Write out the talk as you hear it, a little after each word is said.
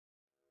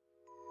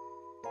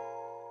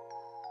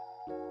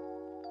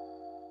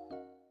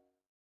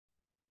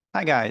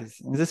Hi guys,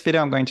 in this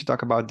video I'm going to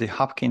talk about the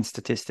Hopkins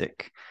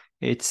statistic.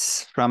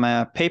 It's from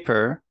a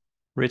paper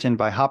written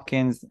by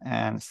Hopkins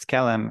and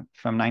Skellem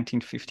from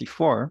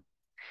 1954,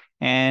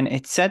 and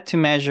it's said to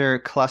measure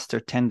cluster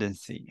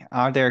tendency.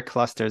 Are there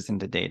clusters in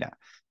the data?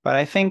 But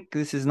I think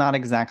this is not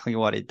exactly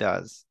what it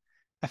does.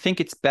 I think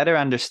it's better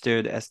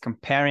understood as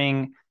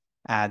comparing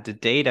the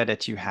data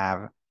that you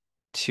have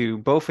to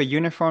both a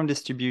uniform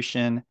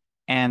distribution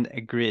and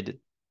a grid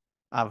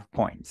of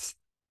points.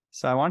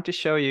 So I want to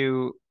show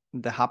you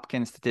the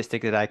Hopkins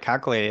statistic that I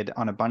calculated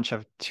on a bunch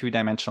of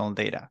two-dimensional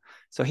data.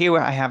 So here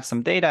I have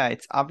some data,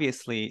 it's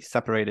obviously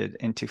separated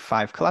into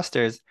 5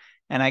 clusters,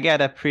 and I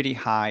get a pretty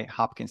high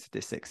Hopkins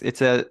statistics.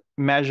 It's a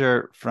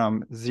measure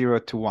from 0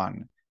 to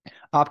 1.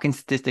 Hopkins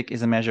statistic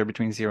is a measure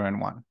between 0 and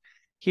 1.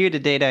 Here the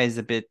data is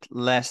a bit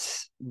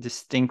less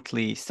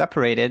distinctly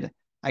separated.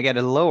 I get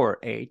a lower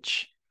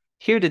H.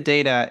 Here the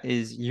data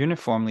is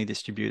uniformly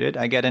distributed.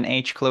 I get an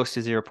H close to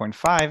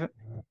 0.5.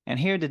 And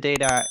here the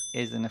data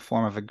is in the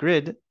form of a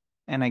grid,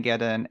 and I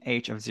get an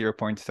H of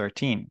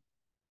 0.13.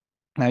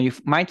 Now you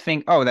might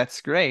think, oh,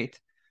 that's great,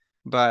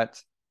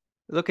 but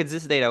look at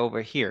this data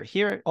over here.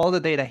 Here, all the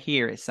data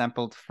here is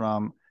sampled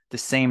from the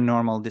same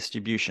normal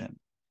distribution.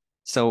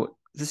 So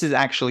this is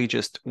actually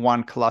just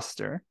one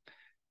cluster,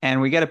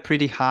 and we get a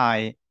pretty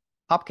high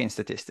Hopkins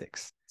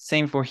statistics.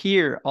 Same for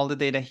here, all the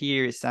data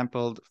here is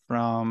sampled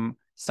from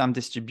some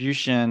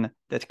distribution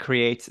that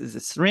creates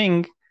this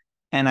ring,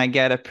 and I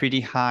get a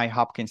pretty high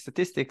Hopkins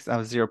statistics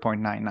of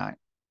 0.99.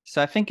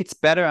 So I think it's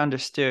better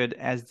understood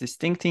as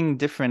distincting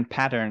different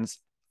patterns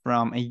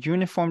from a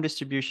uniform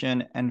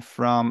distribution and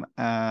from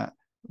a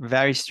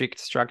very strict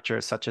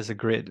structure such as a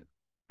grid.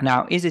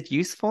 Now, is it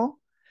useful?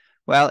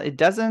 Well, it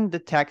doesn't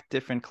detect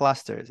different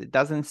clusters. It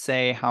doesn't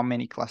say how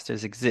many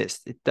clusters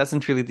exist. It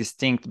doesn't really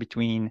distinct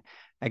between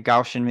a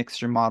Gaussian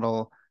mixture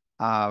model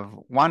of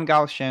 1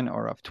 Gaussian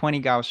or of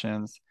 20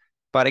 Gaussians.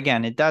 But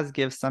again, it does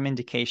give some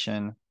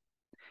indication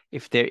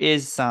if there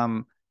is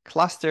some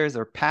clusters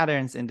or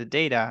patterns in the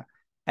data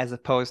as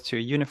opposed to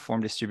a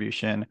uniform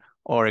distribution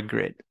or a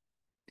grid.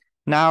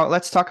 Now,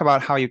 let's talk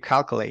about how you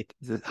calculate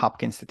the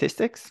Hopkins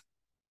statistics.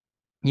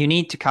 You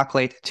need to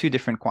calculate 2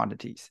 different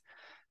quantities.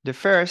 The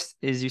first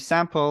is you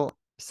sample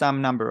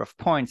some number of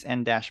points,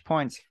 n dash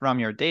points, from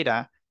your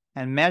data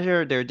and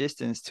measure their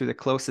distance to the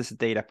closest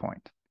data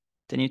point.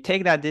 Then you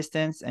take that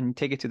distance and you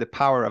take it to the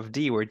power of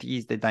d, where d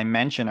is the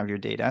dimension of your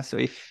data. So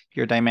if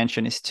your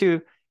dimension is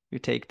 2, you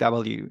take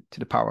w to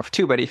the power of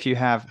 2. But if you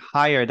have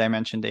higher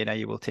dimension data,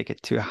 you will take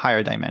it to a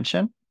higher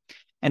dimension.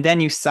 And then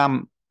you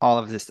sum all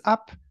of this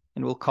up,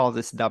 and we'll call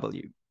this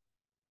w.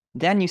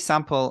 Then you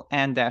sample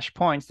n dash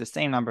points, the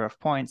same number of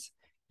points,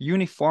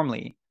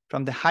 uniformly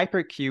from the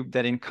hypercube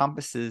that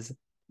encompasses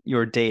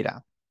your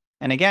data.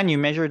 And again, you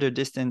measure the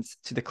distance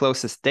to the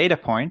closest data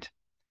point,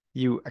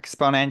 you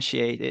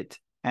exponentiate it,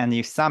 and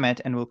you sum it,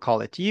 and we'll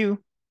call it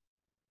u.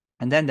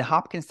 And then the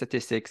Hopkins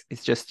statistics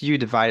is just u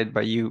divided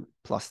by u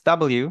plus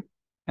w.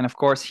 And of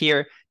course,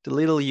 here, the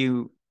little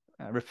u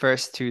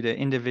refers to the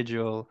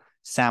individual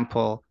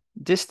sample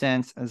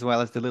distance, as well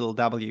as the little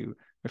w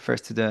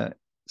refers to the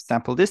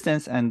sample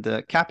distance, and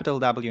the capital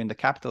W and the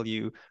capital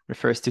U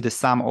refers to the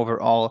sum over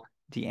all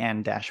the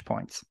n dash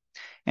points.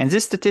 And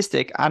this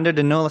statistic, under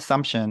the null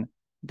assumption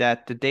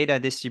that the data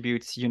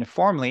distributes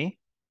uniformly,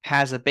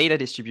 has a beta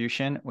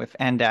distribution with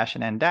n dash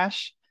and n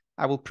dash.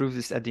 I will prove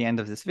this at the end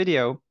of this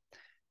video.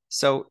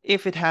 So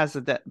if it has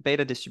a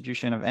beta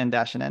distribution of n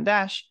dash and n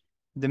dash,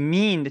 the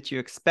mean that you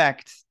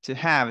expect to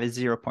have is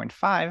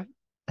 0.5.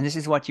 And this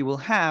is what you will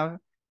have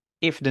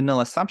if the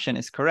null assumption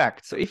is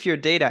correct. So if your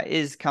data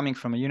is coming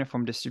from a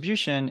uniform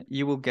distribution,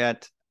 you will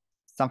get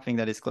something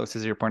that is close to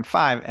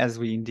 0.5, as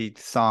we indeed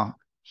saw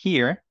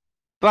here.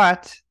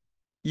 But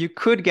you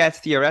could get,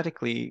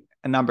 theoretically,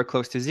 a number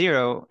close to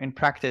 0. In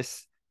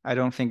practice, I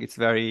don't think it's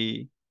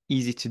very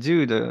easy to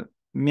do. The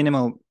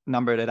minimal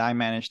number that I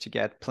managed to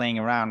get playing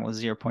around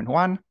was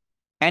 0.1.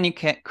 And you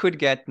could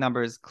get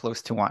numbers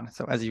close to 1.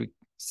 So as you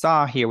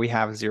saw here, we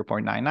have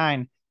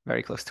 0.99,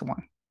 very close to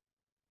 1.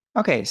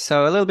 Okay,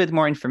 so a little bit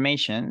more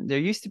information. There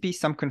used to be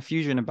some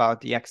confusion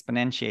about the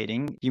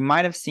exponentiating. You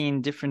might have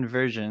seen different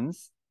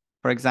versions,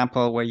 for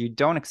example, where you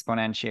don't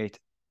exponentiate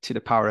to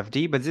the power of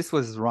d, but this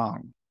was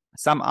wrong.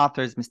 Some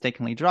authors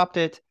mistakenly dropped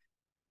it.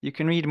 You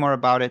can read more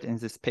about it in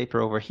this paper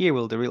over here.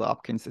 Will the real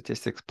Hopkins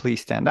statistics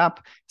please stand up?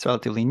 It's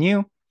relatively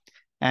new.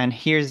 And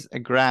here's a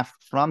graph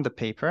from the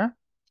paper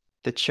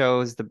that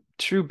shows the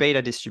true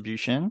beta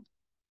distribution.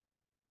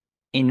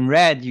 In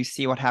red, you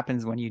see what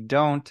happens when you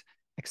don't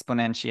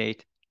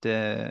exponentiate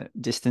the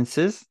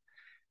distances.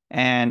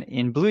 And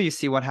in blue, you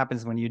see what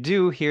happens when you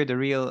do. Here, the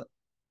real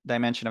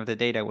dimension of the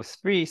data was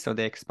 3, so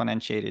they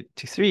exponentiated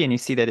to 3, and you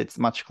see that it's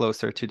much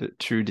closer to the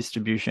true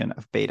distribution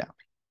of beta.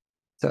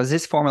 So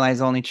this formula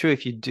is only true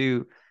if you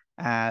do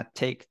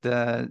take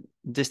the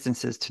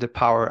distances to the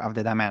power of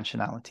the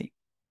dimensionality.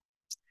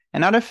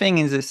 Another thing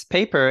in this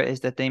paper is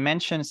that they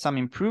mention some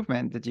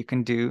improvement that you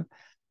can do,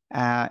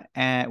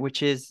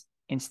 which is,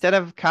 instead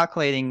of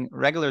calculating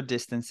regular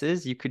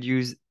distances, you could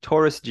use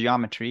torus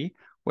geometry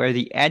where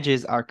the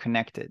edges are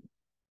connected.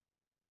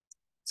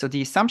 So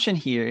the assumption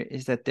here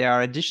is that there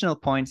are additional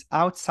points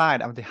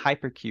outside of the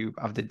hypercube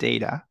of the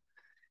data.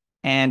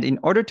 And in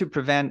order to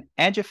prevent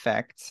edge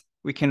effects,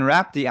 we can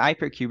wrap the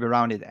hypercube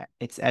around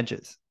its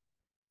edges.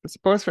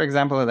 Suppose, for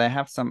example, that I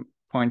have some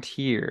point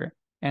here,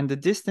 and the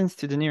distance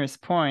to the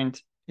nearest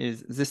point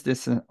is this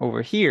distance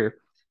over here.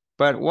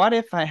 But what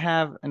if I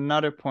have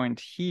another point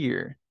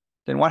here?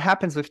 Then what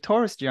happens with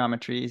torus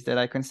geometry is that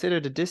I consider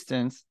the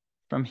distance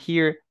from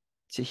here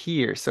to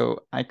here.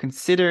 So I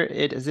consider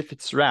it as if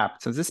it's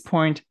wrapped. So this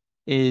point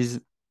is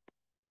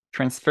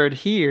transferred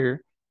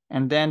here,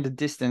 and then the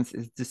distance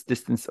is this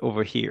distance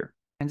over here.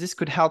 And this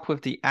could help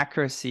with the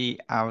accuracy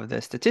of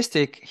the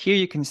statistic. Here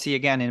you can see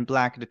again in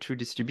black the true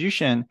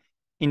distribution.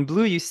 In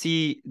blue, you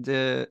see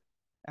the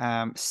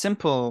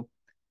simple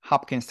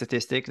Hopkins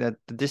statistic that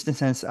the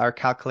distances are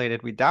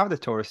calculated without the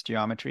torus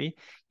geometry.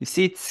 You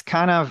see it's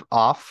kind of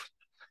off.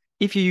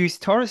 If you use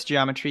torus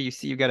geometry, you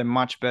see you get a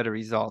much better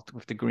result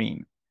with the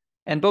green.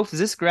 And both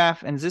this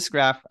graph and this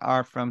graph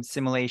are from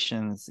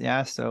simulations.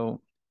 Yeah,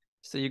 so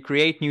you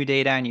create new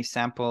data and you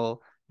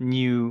sample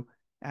new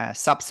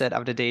subset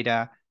of the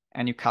data,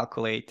 and you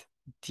calculate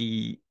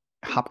the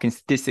Hopkins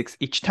statistics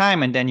each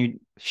time, and then you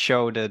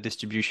show the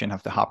distribution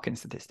of the Hopkins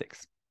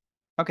statistics.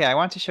 Okay, I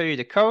want to show you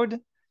the code.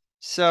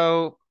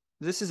 So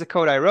this is the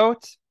code I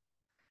wrote.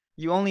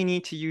 You only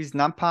need to use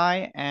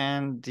NumPy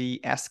and the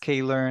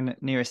sklearn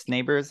nearest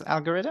neighbors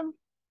algorithm.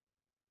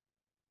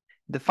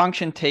 The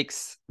function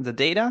takes the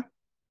data,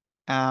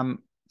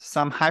 some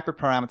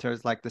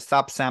hyperparameters like the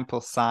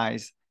subsample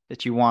size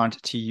that you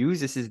want to use.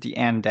 This is the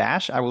n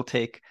dash. I will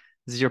take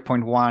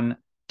 0.1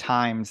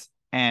 times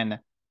n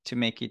to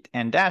make it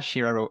n dash.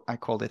 Here I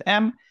called it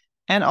m,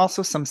 and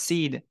also some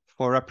seed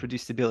for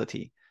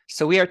reproducibility.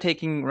 So we are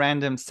taking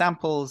random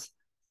samples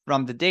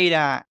from the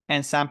data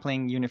and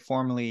sampling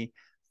uniformly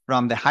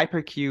from the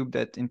hypercube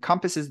that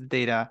encompasses the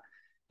data.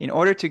 In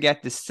order to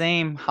get the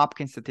same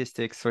Hopkins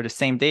statistics for the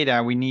same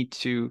data, we need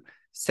to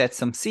set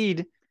some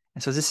seed.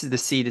 And so this is the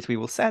seed that we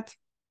will set.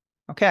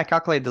 Okay, I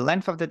calculate the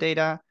length of the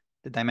data,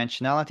 the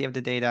dimensionality of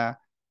the data,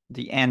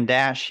 the n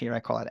dash, here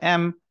I call it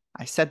m.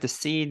 I set the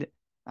seed,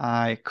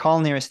 I call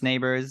nearest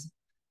neighbors,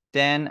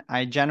 then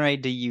I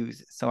generate the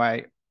use. So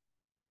I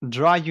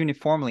draw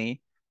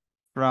uniformly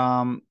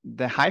from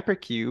the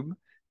hypercube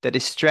that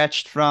is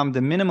stretched from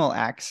the minimal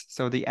x,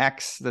 so the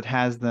x that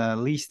has the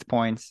least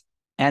points,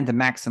 and the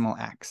maximal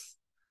x.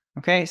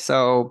 Okay,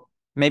 so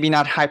maybe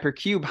not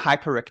hypercube,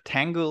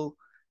 hyperrectangle.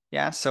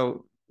 Yeah,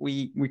 so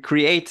we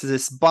create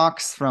this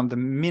box from the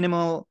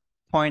minimal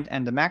point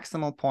and the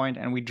maximal point,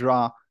 and we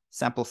draw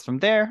samples from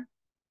there.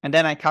 And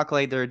then I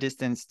calculate their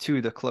distance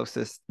to the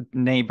closest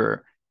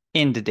neighbor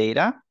in the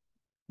data.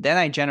 Then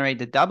I generate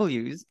the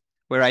W's,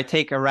 where I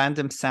take a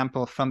random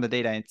sample from the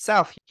data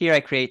itself. Here I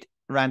create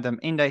random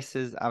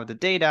indices of the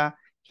data.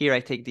 Here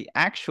I take the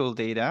actual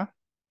data.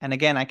 And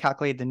again, I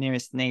calculate the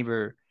nearest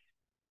neighbor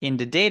in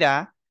the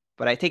data,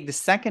 but I take the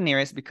second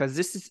nearest because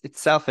this is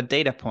itself a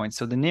data point.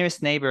 So the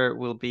nearest neighbor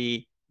will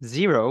be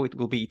 0. It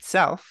will be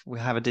itself.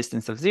 We'll have a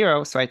distance of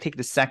 0. So I take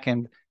the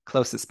second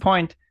closest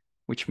point,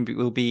 which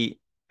will be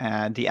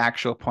the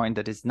actual point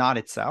that is not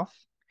itself.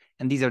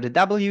 And these are the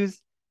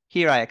W's.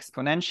 Here I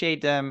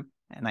exponentiate them,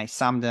 and I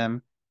sum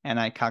them, and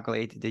I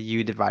calculate the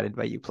U divided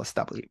by U plus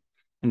W.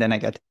 And then I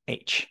get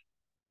H.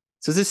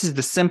 So this is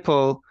the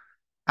simple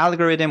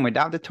algorithm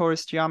without the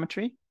torus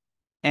geometry.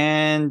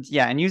 And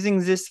yeah, and using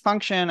this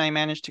function, I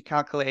managed to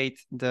calculate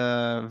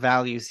the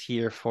values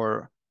here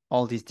for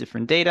all these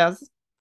different data.